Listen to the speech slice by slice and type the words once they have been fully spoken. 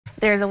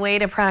There's a way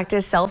to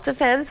practice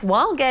self-defense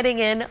while getting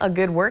in a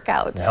good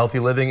workout. Healthy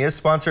Living is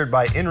sponsored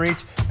by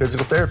InReach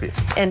Physical Therapy.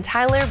 And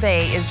Tyler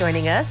Bay is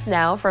joining us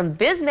now from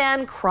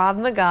Bizman Krav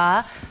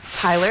Maga.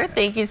 Tyler,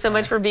 thank you so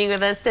much for being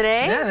with us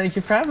today. Yeah, thank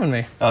you for having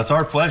me. It's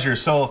our pleasure.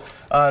 So,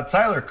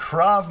 Tyler,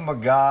 Krav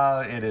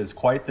Maga, it is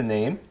quite the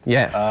name.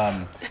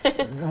 Yes.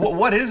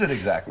 What is it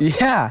exactly?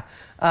 Yeah.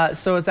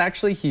 So it's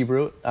actually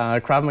Hebrew.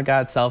 Krav Maga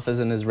itself is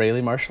an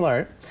Israeli martial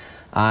art.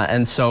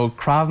 And so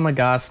Krav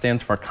Maga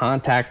stands for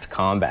contact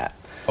combat.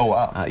 Oh,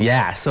 wow.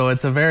 Yeah, so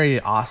it's a very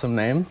awesome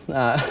name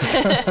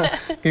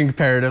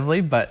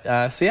comparatively.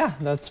 But so yeah,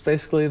 that's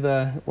basically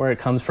where it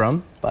comes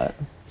from. But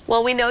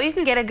well, we know you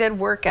can get a good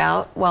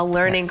workout while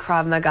learning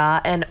Krav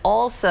Maga and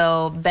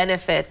also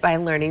benefit by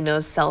learning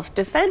those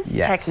self-defense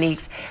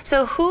techniques.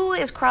 So who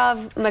is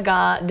Krav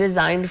Maga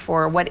designed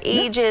for? What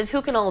ages?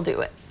 Who can all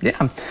do it?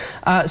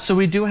 Yeah, so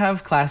we do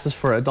have classes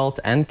for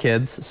adults and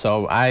kids,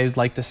 so I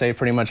like to say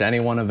pretty much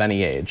anyone of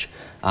any age.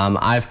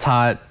 I've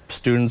taught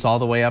students all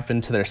the way up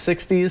into their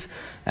 60s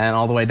and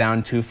all the way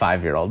down to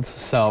 5-year-olds,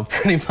 so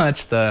pretty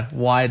much the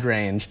wide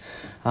range.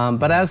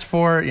 But as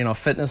for,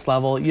 fitness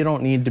level, you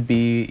don't need to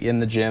be in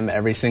the gym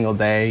every single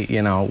day.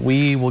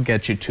 We will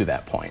get you to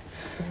that point.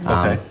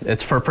 Okay.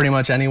 It's for pretty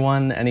much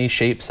anyone, any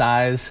shape,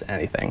 size,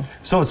 anything.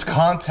 So it's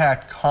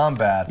contact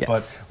combat, Yes.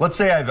 but let's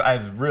say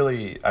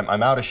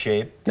I'm out of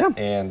shape,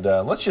 and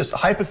let's just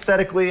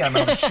hypothetically, I'm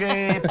out of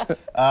shape.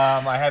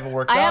 I haven't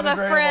worked out in a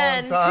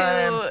very long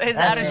time. Who is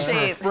out of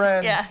shape.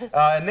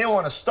 And they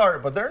want to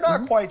start, but they're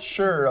not quite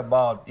sure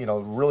about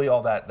really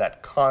all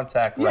that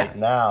contact right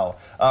now.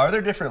 Are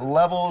there different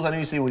levels? I know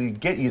you say we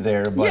get you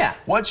there, but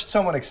what should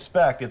someone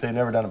expect if they've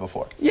never done it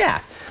before? Yeah.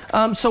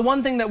 So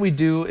one thing that we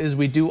do is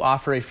we do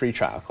offer a free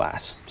trial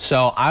class.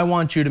 So I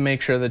want you to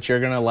make sure that you're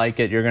going to like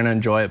it, you're going to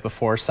enjoy it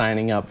before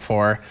signing up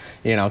for,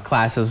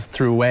 classes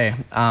through Way.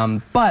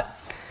 But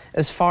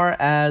as far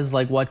as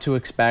like what to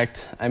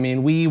expect, I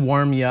mean, we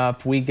warm you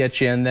up, we get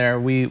you in there.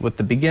 With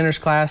the beginners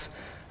class,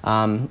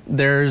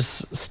 there's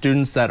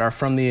students that are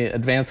from the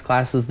advanced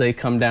classes, they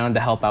come down to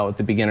help out with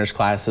the beginners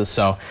classes.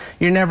 So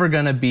you're never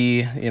going to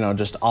be,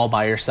 just all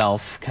by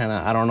yourself, kind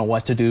of, I don't know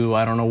what to do,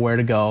 I don't know where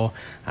to go,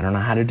 I don't know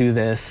how to do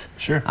this.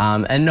 Sure.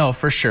 And no,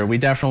 for sure, we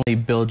definitely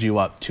build you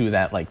up to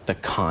that, like the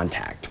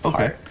contact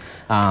part.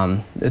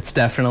 It's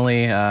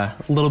definitely a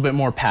little bit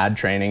more pad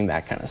training,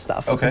 that kind of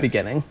stuff at the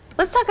beginning.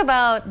 Let's talk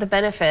about the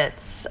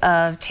benefits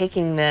of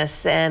taking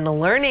this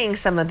and learning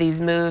some of these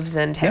moves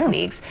and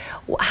techniques.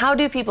 How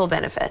do people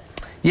benefit?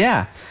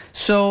 Yeah,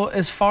 so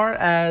as far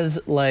as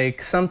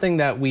like something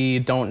that we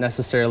don't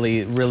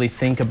necessarily really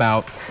think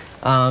about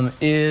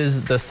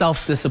is the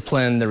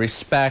self-discipline, the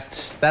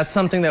respect. That's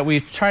something that we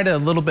try to a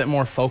little bit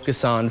more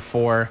focus on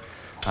for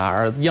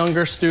our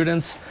younger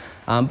students.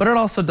 But it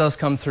also does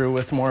come through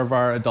with more of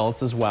our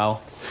adults as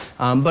well.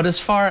 But as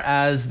far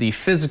as the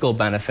physical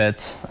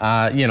benefits,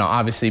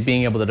 obviously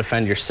being able to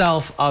defend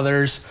yourself,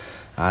 others,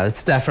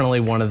 it's definitely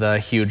one of the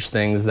huge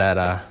things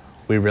that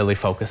we really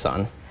focus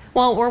on.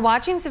 Well, we're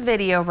watching some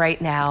video right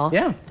now.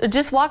 Yeah.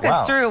 Just walk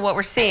us through what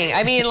we're seeing.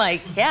 I mean,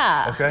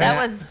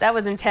 that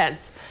was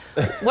intense.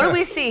 What do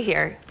we see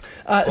here?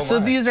 So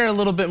these are a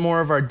little bit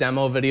more of our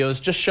demo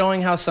videos, just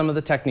showing how some of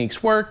the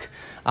techniques work.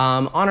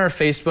 On our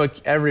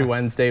Facebook, every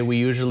Wednesday, we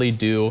usually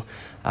do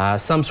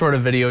some sort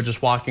of video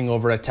just walking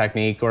over a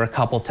technique or a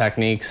couple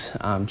techniques,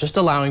 just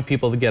allowing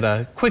people to get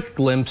a quick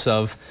glimpse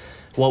of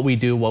what we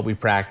do, what we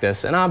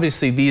practice. And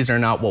obviously, these are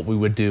not what we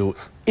would do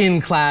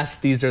in class.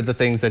 These are the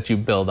things that you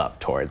build up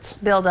towards.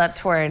 Build up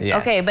toward.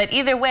 Yes. Okay, but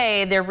either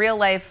way, they're real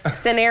life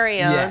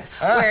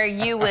scenarios where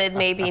you would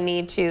maybe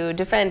need to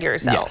defend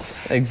yourself.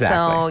 Yes, exactly.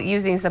 So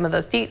using some of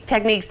those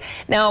techniques.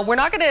 Now, we're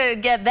not going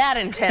to get that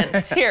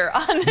intense here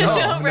on the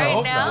show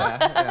right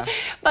now.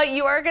 But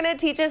you are going to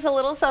teach us a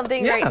little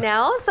something right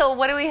now. So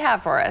what do we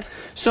have for us?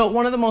 So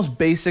one of the most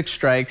basic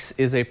strikes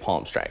is a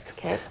palm strike.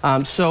 Okay.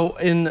 So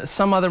in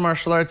some other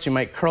martial arts, you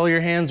might curl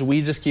your hands.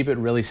 We just keep it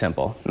really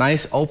simple.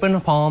 Nice open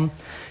palm.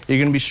 You're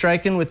going to be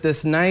striking with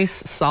this nice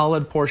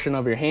solid portion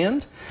of your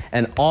hand,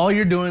 and all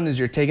you're doing is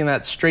you're taking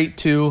that straight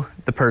to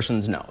the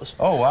person's nose.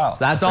 Oh, wow.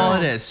 So that's all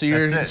it is. So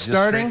you're starting just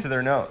straight to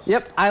their nose.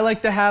 Yep. I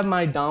like to have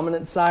my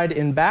dominant side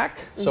in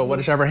back. So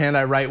whichever hand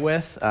I write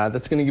with,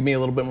 that's going to give me a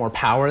little bit more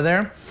power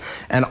there.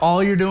 And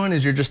all you're doing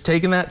is you're just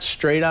taking that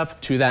straight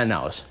up to that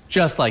nose,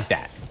 just like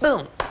that.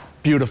 Boom.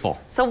 Beautiful.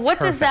 So what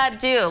does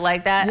that do?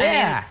 Like that?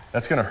 Yeah.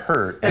 That's going to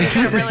hurt. It's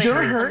going to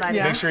really hurt.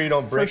 Make sure you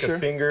don't break a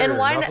finger. And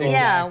why not?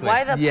 Yeah,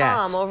 why the Yes.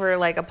 palm over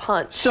like a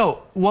punch?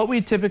 So what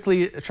we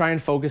typically try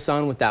and focus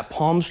on with that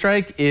palm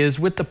strike is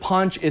with the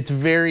punch, it's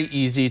very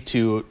easy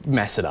to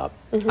mess it up.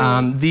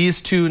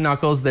 These two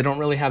knuckles, they don't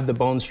really have the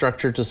bone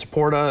structure to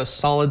support a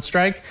solid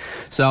strike.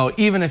 So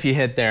even if you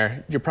hit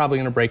there, you're probably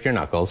going to break your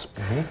knuckles.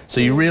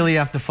 So you really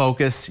have to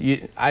focus.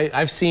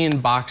 I've seen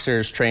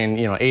boxers train,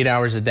 8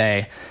 hours a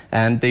day,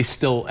 and they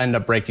still end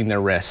up breaking their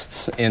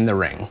wrists in the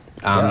ring.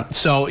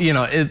 So, you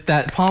know,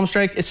 that palm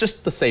strike, it's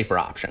just the safer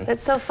option.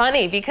 It's so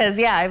funny because,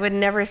 yeah, I would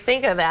never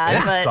think of that.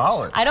 It's but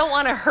solid. I don't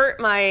want to hurt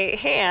my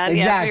hand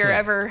if you're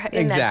ever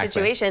in that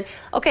situation.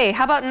 Okay,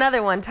 how about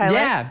another one, Tyler?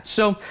 Yeah,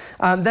 so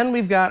then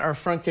we've got our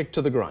front kick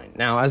to the groin.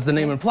 Now, as the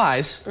name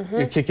implies,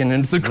 you're kicking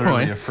into the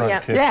groin. A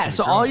front kick yeah,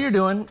 so all you're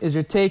doing is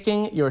you're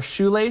taking your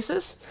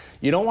shoelaces.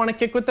 You don't want to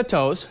kick with the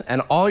toes,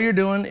 and all you're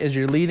doing is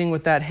you're leading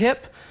with that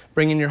hip,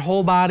 bringing your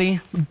whole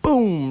body,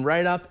 boom,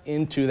 right up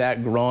into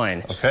that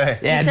groin. Okay.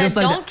 Yeah, you said just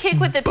like don't kick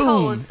with the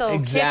toes, so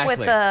kick with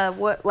the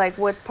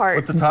what part?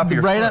 With the top of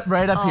your foot.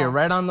 Right up here,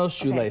 right on those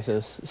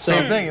shoelaces. Okay.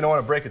 Same thing. You don't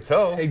want to break a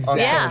toe on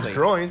someone's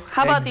groin.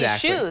 How about these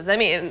shoes? I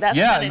mean, that's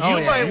you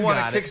might want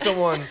to kick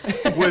someone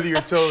with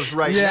your toes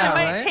right now.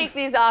 I might take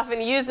these off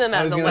and use them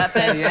as a weapon.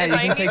 Say, yeah,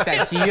 you can take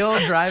that heel,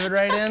 drive it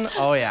right in.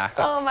 Oh yeah.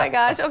 Oh my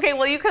gosh. Okay,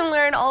 well you can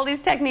learn all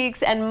these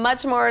techniques and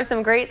much more.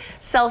 Some great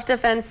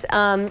self-defense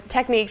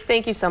techniques.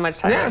 Thank you so much,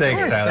 Tyler. Yeah,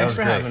 thanks, Tyler. Thanks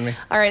for having me.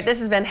 All right, this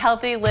has been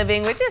Healthy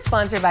Living, which is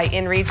sponsored by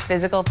InReach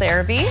Physical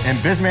Therapy. And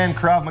Bizman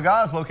Krav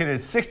Maga is located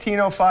at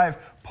 1605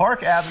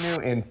 Park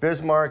Avenue in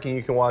Bismarck, and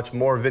you can watch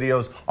more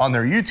videos on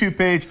their YouTube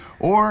page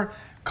or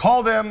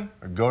call them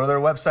or go to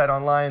their website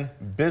online,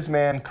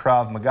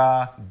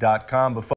 bizmankravmaga.com.